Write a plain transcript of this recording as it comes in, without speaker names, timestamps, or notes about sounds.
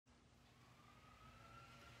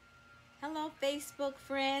Hello Facebook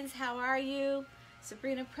friends, how are you?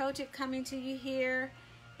 Sabrina Protic coming to you here.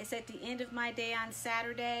 It's at the end of my day on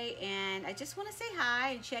Saturday and I just want to say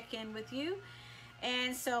hi and check in with you.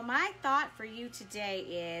 And so my thought for you today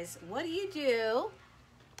is, what do you do?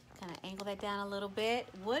 Kind of angle that down a little bit.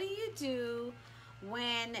 What do you do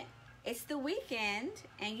when it's the weekend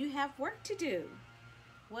and you have work to do?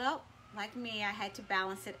 Well, like me, I had to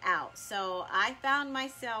balance it out. So I found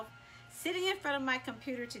myself sitting in front of my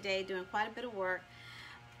computer today doing quite a bit of work.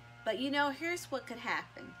 But you know, here's what could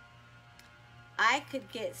happen. I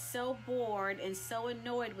could get so bored and so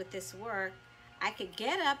annoyed with this work, I could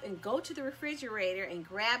get up and go to the refrigerator and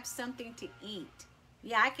grab something to eat.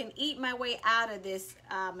 Yeah, I can eat my way out of this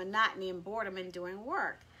monotony and boredom in doing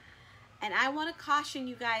work. And I want to caution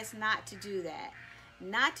you guys not to do that.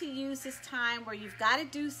 Not to use this time where you've got to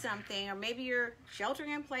do something, or maybe you're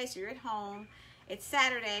sheltering in place, you're at home. It's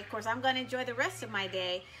Saturday, of course, I'm going to enjoy the rest of my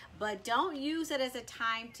day, but don't use it as a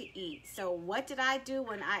time to eat. So what did I do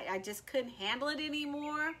when I just couldn't handle it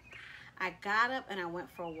anymore? I got up and I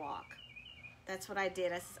went for a walk. That's what I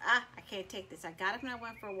did. I said, I can't take this. I got up and I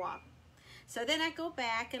went for a walk. So then I go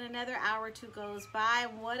back and another hour or two goes by.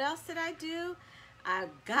 And what else did I do? I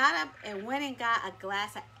got up and went and got a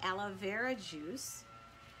glass of aloe vera juice.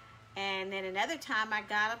 And then another time I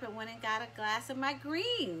got up and went and got a glass of my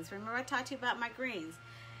greens. Remember I talked to you about my greens.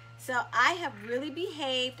 So I have really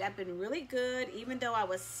behaved. I've been really good, even though I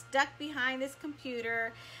was stuck behind this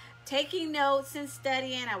computer, taking notes and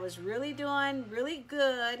studying. I was really doing really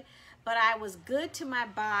good, but I was good to my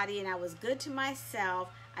body and I was good to myself.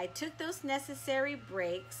 I took those necessary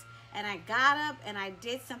breaks and I got up and I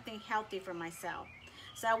did something healthy for myself.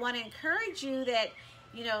 So I want to encourage you that,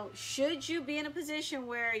 you know, should you be in a position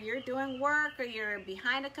where you're doing work or you're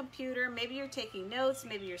behind a computer, maybe you're taking notes,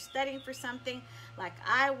 maybe you're studying for something like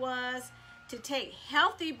I was, to take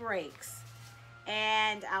healthy breaks.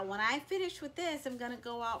 And when I finish with this, I'm going to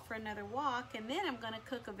go out for another walk and then I'm going to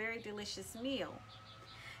cook a very delicious meal.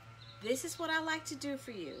 This is what I like to do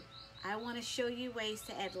for you. I want to show you ways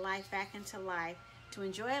to add life back into life, to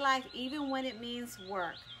enjoy life even when it means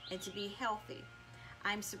work, and to be healthy.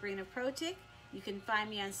 I'm Sabrina Protic. You can find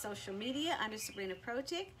me on social media under Sabrina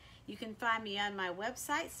Protic. You can find me on my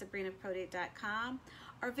website, sabrinaprotic.com,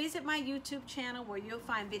 or visit my YouTube channel where you'll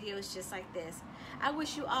find videos just like this. I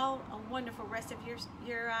wish you all a wonderful rest of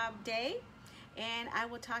your day, and I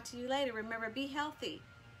will talk to you later. Remember, be healthy.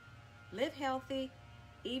 Live healthy,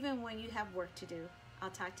 even when you have work to do.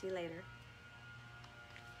 I'll talk to you later.